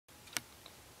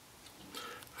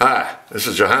Hi, this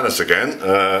is Johannes again,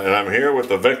 and I'm here with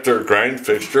the Vector Grind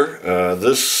Fixture.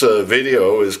 This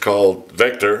video is called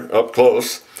Vector Up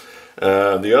Close.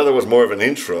 The other was more of an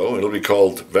intro. It'll be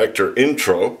called Vector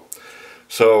Intro.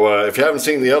 So if you haven't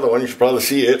seen the other one, you should probably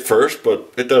see it first,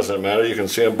 but it doesn't matter. You can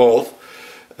see them both.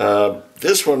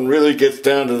 This one really gets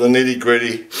down to the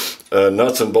nitty-gritty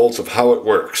nuts and bolts of how it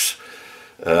works.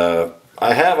 I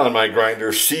have on my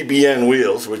grinder CBN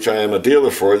wheels, which I am a dealer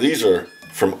for. These are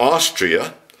from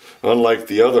Austria. Unlike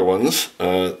the other ones,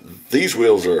 these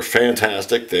wheels are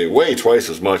fantastic. They weigh twice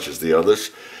as much as the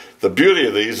others. The beauty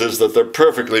of these is that they're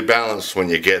perfectly balanced when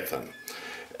you get them.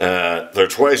 They're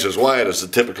twice as wide as the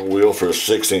typical wheel for a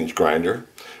 6-inch grinder.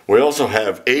 We also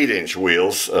have 8-inch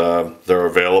wheels. They're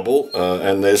available,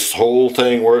 and this whole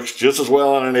thing works just as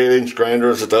well on an 8-inch grinder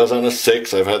as it does on a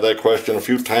 6. I've had that question a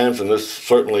few times, and this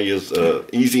certainly is an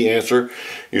easy answer.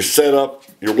 You set up,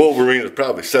 your Wolverine is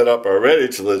probably set up already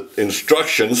to the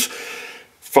instructions,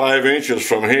 5 inches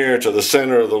from here to the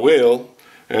center of the wheel,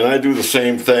 and I do the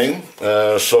same thing.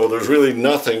 So there's really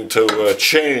nothing to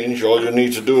change. All you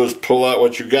need to do is pull out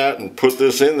what you got and put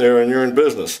this in there and you're in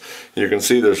business. You can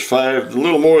see there's 5, a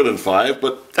little more than 5,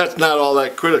 but that's not all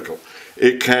that critical.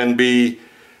 It can be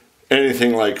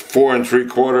anything like 4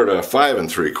 3/4 to 5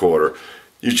 3/4.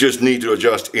 You just need to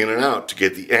adjust in and out to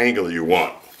get the angle you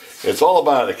want. It's all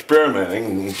about experimenting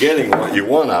and getting what you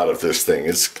want out of this thing.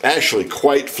 It's actually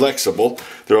quite flexible.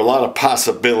 There are a lot of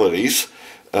possibilities.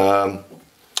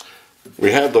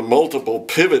 We have the multiple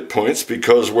pivot points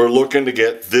because we're looking to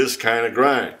get this kind of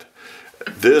grind.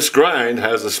 This grind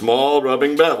has a small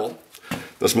rubbing bevel.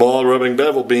 The small rubbing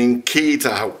bevel being key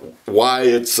to why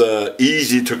it's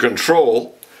easy to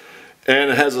control.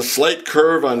 And it has a slight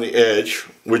curve on the edge,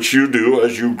 which you do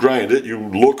as you grind it. You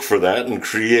look for that and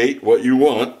create what you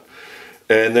want.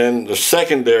 And then the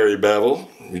secondary bevel,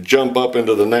 you jump up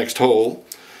into the next hole.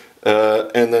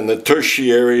 And then the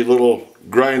tertiary little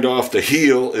grind off the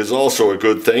heel is also a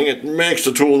good thing. It makes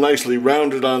the tool nicely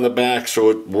rounded on the back so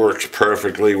it works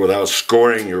perfectly without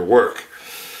scoring your work.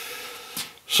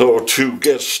 So to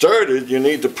get started, you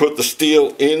need to put the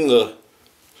steel in the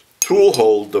tool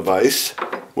hold device,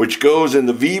 which goes in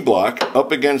the V-block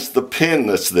up against the pin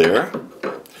that's there.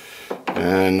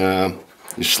 And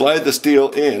you slide the steel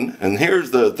in, and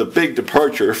here's the big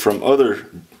departure from other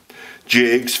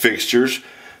jigs, fixtures.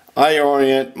 I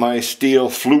orient my steel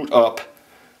flute up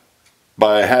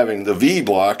by having the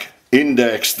V-block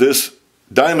index this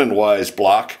diamond-wise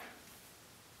block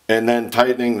and then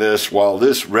tightening this while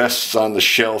this rests on the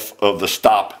shelf of the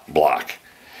stop block.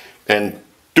 And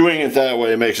doing it that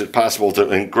way makes it possible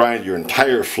to grind your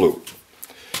entire flute.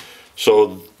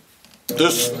 So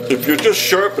this, if you're just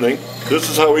sharpening, this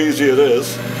is how easy it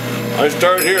is. I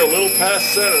start here a little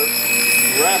past center,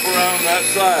 wrap around that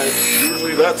side.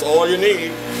 Usually that's all you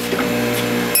need.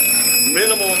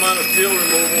 Minimal amount of steel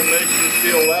removal makes your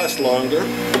steel last longer,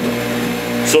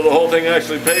 so the whole thing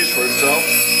actually pays for itself.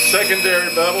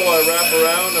 Secondary bevel, I wrap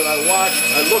around and I watch.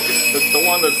 I look at the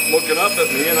one that's looking up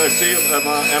at me and I see,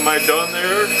 am I done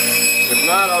there? If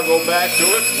not, I'll go back to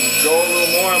it and go a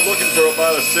little more. I'm looking for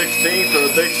about a 1/16 or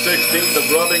a big 1/16 of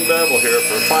rubbing bevel here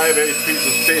for a 5/8 piece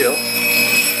of steel.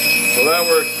 So that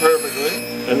works perfectly.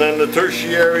 And then the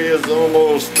tertiary is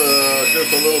almost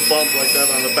just a little bump like that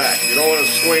on the back. You don't want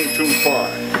to swing too far.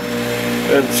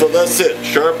 And so that's it,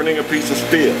 sharpening a piece of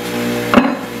steel.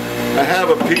 I have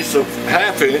a piece of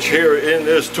 1/2 inch here in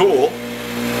this tool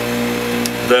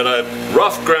that I've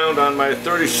rough ground on my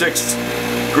 36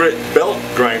 grit belt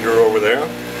grinder over there.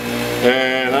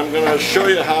 And I'm going to show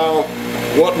you how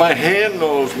what my hand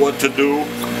knows what to do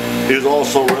is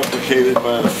also replicated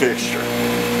by the fixture.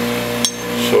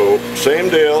 So same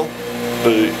deal,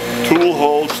 the tool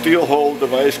hold, steel hold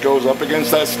device goes up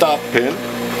against that stop pin.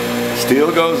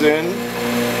 Steel goes in,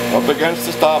 up against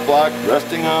the stop block,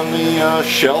 resting on the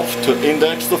shelf to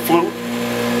index the flute.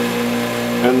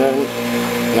 And then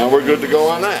now we're good to go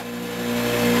on that.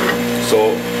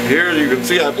 So here you can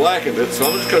see I blackened it, so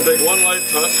I'm just going to take one light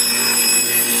touch.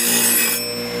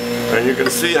 And you can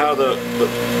see how the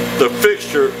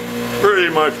fixture pretty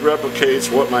much replicates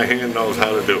what my hand knows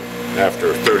how to do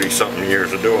after 30-something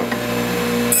years of doing it.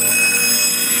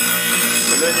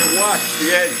 And then you watch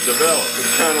the edge develop.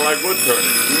 It's kind of like wood turning.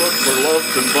 You look for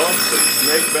lumps and bumps and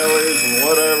snake bellies and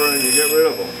whatever, and you get rid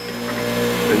of them.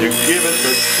 And you give it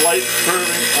the slight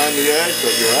curving on the edge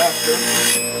that you're after.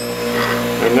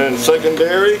 And then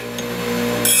secondary.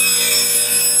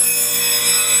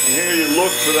 And here you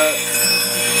look for that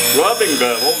rubbing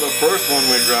bevel, the first one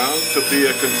we ground, to be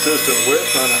a consistent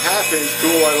width. On a 1/2 inch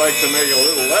tool I like to make a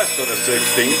little less than a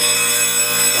 1/16.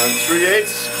 On 3/8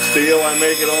 steel, I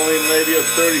make it only maybe a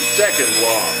 32nd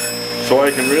long. So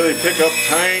I can really pick up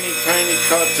tiny, tiny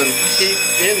cuts and keep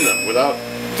in them without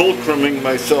fulcruming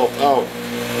myself out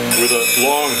with a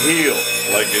long heel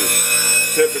like is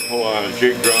typical on a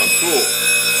jig ground tool.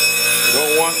 You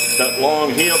don't want that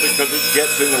long heel because it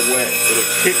gets in the way.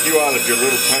 It'll kick you out of your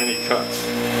little tiny cuts.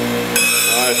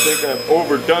 I think I've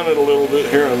overdone it a little bit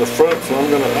here on the front, so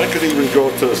I could even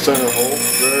go to the center hole,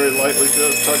 very lightly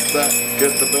just touch that,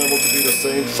 get the bevel to be the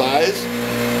same size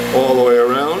all the way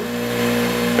around,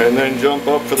 and then jump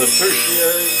up for the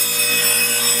tertiary,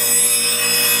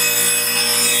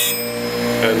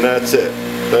 and that's it.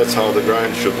 That's how the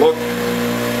grind should look.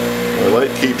 My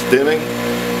light keeps dimming.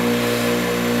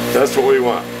 That's what we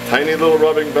want. Tiny little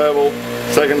rubbing bevel,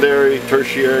 secondary,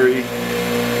 tertiary,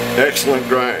 excellent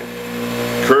grind.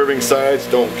 Curving sides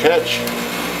don't catch.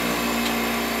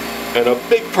 And a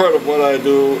big part of what I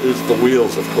do is the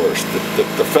wheels, of course.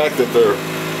 The fact that they're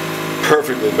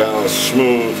perfectly balanced,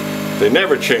 smooth. They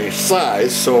never change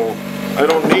size, so I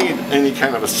don't need any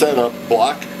kind of a setup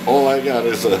block. All I got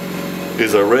is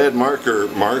a red marker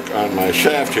mark on my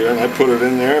shaft here, and I put it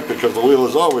in there because the wheel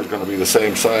is always going to be the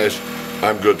same size.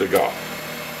 I'm good to go.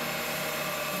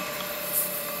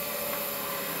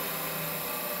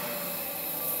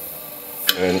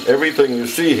 And everything you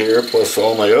see here, plus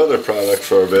all my other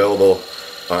products, are available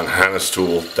on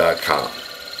HannesTool.com.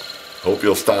 Hope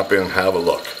you'll stop in and have a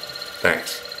look.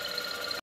 Thanks.